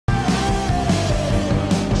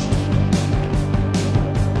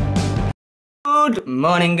Good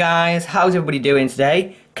morning, guys. How's everybody doing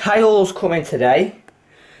today? Kyle's coming today.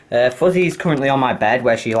 Fuzzy's currently on my bed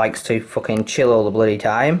where she likes to fucking chill all the bloody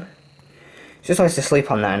time. She just likes to sleep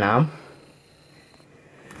on there now.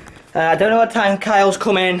 I don't know what time Kyle's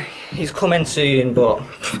coming. He's coming soon, but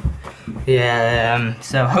yeah,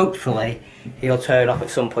 so hopefully he'll turn up at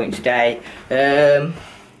some point today.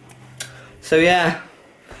 So yeah,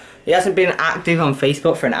 he hasn't been active on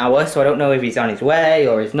Facebook for an hour, so I don't know if he's on his way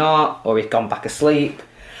or he's not, or he's gone back asleep.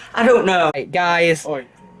 I don't know. Right, guys. Oi.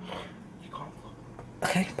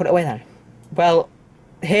 Okay, put it away then. Well,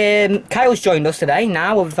 Kyle's joined us today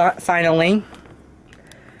now, finally.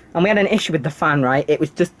 And we had an issue with the fan, right? It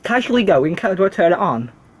was just casually going. Kyle, do I turn it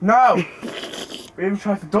on? No! We even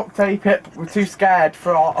tried to duct tape it, but we're too scared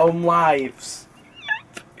for our own lives.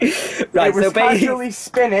 Right, it was so casually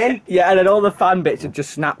spinning. Yeah, and then all the fan bits have just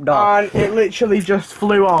snapped off. And it literally just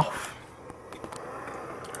flew off.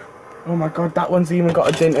 Oh my god, that one's even got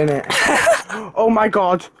a dent in it. Oh my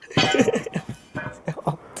god.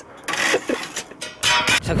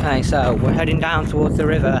 Okay, so we're heading down towards the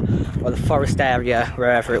river or the forest area,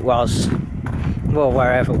 wherever it was. Well,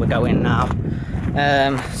 wherever we're going now.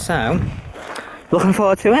 So, looking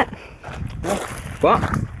forward to it. Yeah.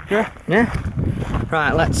 What? Yeah. Yeah.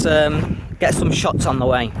 Right, let's get some shots on the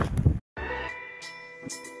way.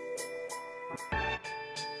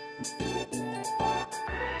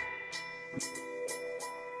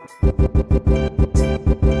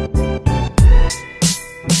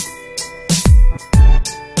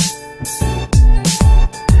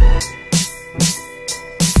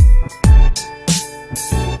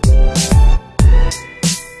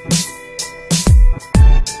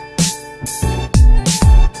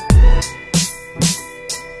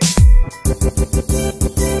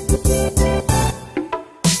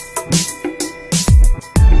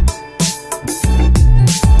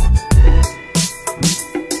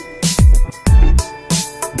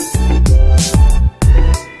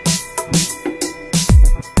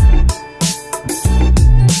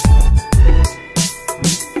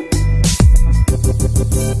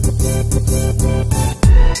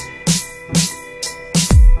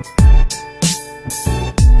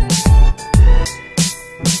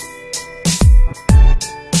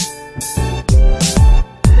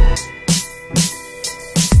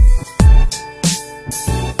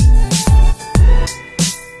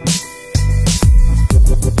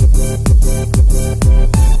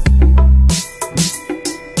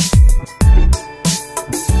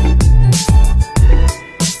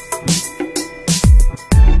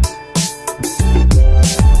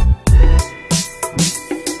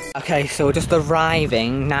 Okay, so we're just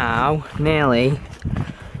arriving now, nearly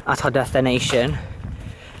at our destination.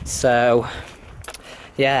 So,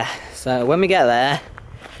 yeah, so when we get there,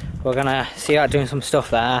 we're gonna see about doing some stuff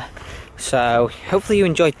there. So, hopefully you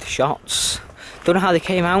enjoyed the shots. Don't know how they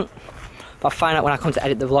came out, but I'll find out when I come to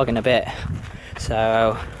edit the vlog in a bit.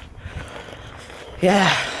 So,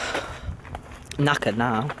 yeah, knackered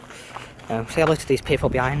now. Say hello to these people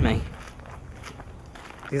behind me.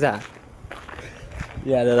 Who's that?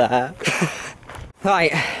 Yeah, they're there.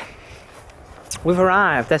 Right, we've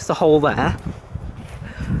arrived. There's the hole there.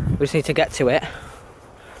 We just need to get to it.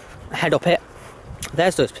 Head up it.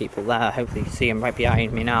 There's those people there. Hopefully you see them right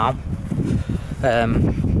behind me now. Yeah,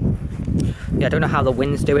 I don't know how the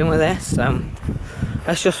wind's doing with this.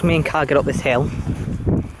 Let's just me and Carl get up this hill.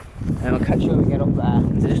 And we'll catch you when we get up there.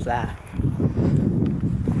 It's just there.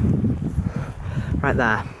 Right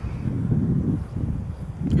there.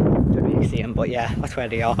 See them, but yeah, that's where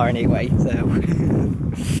they are anyway. So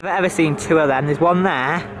I've ever seen two of them. There's one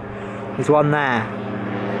there. There's one there.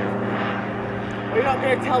 Are you not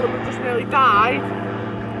going to tell them we just nearly died?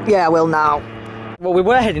 Yeah, I will now. Well, we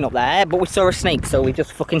were heading up there, but we saw a snake, so we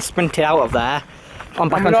just fucking sprinted out of there, on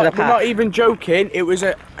back onto the path. We're not even joking. It was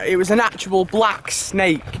an actual black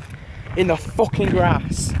snake in the fucking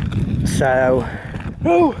grass. So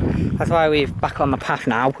that's why we're back on the path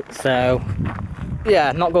now. So.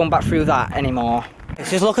 Yeah, not going back through that anymore.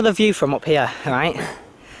 Let's just look at the view from up here, right?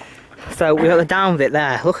 So we've got the down bit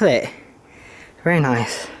there, look at it. Very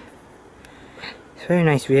nice. It's a very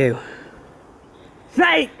nice view.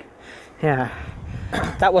 Snake! Yeah,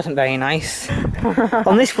 that wasn't very nice.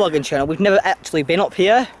 On this vlogging channel, we've never actually been up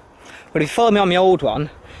here. But if you follow me on my old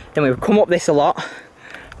one, then we've come up this a lot.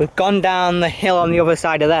 We've gone down the hill on the other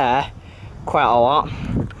side of there quite a lot.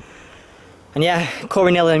 And yeah,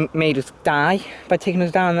 Corey nearly made us die by taking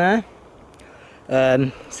us down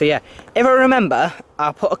there. So yeah, if I remember,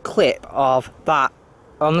 I'll put a clip of that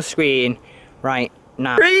on the screen right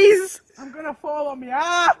now. Please! I'm gonna fall on my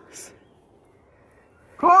ass!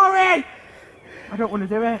 Corey! I don't want to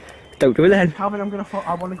do it. Don't do it then. Calvin, I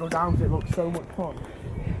want to go down because it looks so much fun.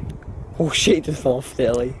 Oh shit, it just fell off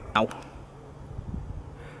silly. Ow.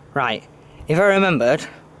 Right, if I remembered,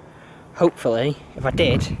 hopefully, if I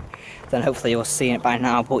did, then hopefully you'll see it by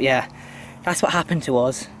now, but yeah, that's what happened to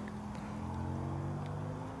us.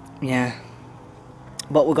 Yeah.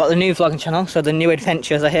 But we've got the new vlogging channel, so the new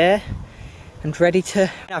adventures are here, and ready to...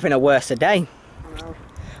 having a worse day.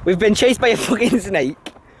 We've been chased by a fucking snake.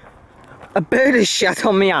 A bird has shat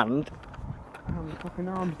on my hand.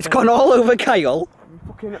 It's gone all over Kyle.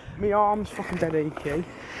 My arm's fucking dead achy.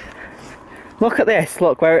 Look at this,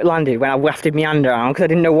 look where it landed when I wafted my hand around because I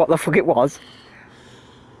didn't know what the fuck it was.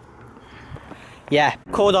 Yeah,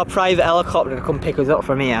 called our private helicopter to come pick us up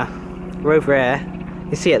from here. We're over here.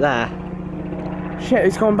 You see it there? Shit,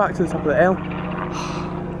 it's gone back to the top of the hill.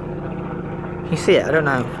 You see it? I don't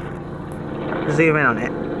know. Zoom in on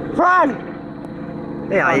it. Frank!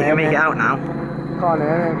 Yeah, you can make it out now. Can't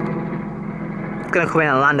hear him. It's gonna come in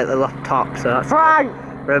and land at the top, so that's... Frank!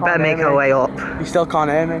 We better make our way up. You still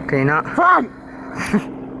can't hear me. Can you not? Frank!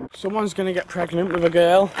 Someone's gonna get pregnant with a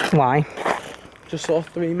girl. Why? Just saw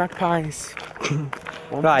 3 magpies.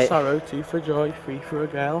 1 Right. for sorrow, 2 for joy, 3 for a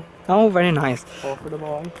girl. Oh, very nice. 4 for the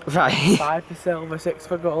boy. Right. 5 for silver, 6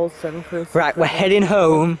 for gold, 7 for... Right, we're heading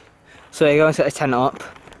home. So we're going to set the tent up.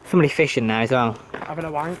 Somebody fishing now as well. Having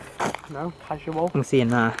a wank. No, casual. I'm seeing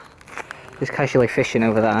that. Just casually fishing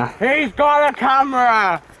over there. He's got a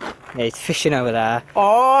camera! Yeah, he's fishing over there.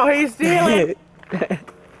 Oh, he's stealing!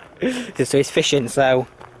 So he's fishing, so...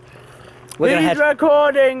 He's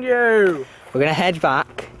recording you! We're gonna head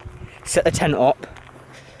back, set the tent up,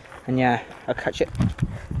 and yeah, I'll catch it.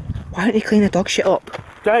 Why don't you clean the dog shit up?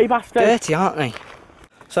 Dirty bastard! Dirty, aren't they?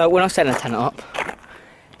 So we're not setting the tent up.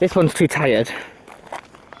 This one's too tired,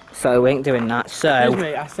 so we ain't doing that. So Excuse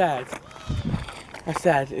me, I said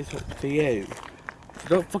it's up to you.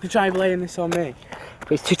 Don't fucking try laying this on me.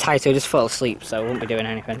 but he's too tired, so he just fell asleep, so we won't be doing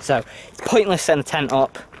anything. So it's pointless setting the tent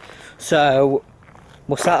up. So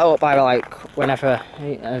we'll set it up by like whenever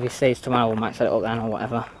he stays tomorrow. We might set it up then or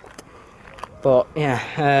whatever. But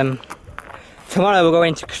yeah, tomorrow we're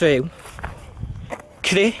going to Crew.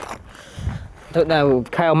 Don't know,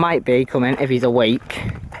 Kyle might be coming if he's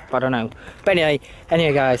awake, but I don't know. But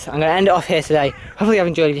anyway guys, I'm going to end it off here today. Hopefully you've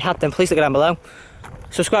enjoyed. If you have, then please look down below.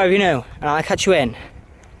 Subscribe if you're new, and I'll catch you in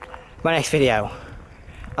my next video.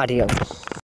 Adios.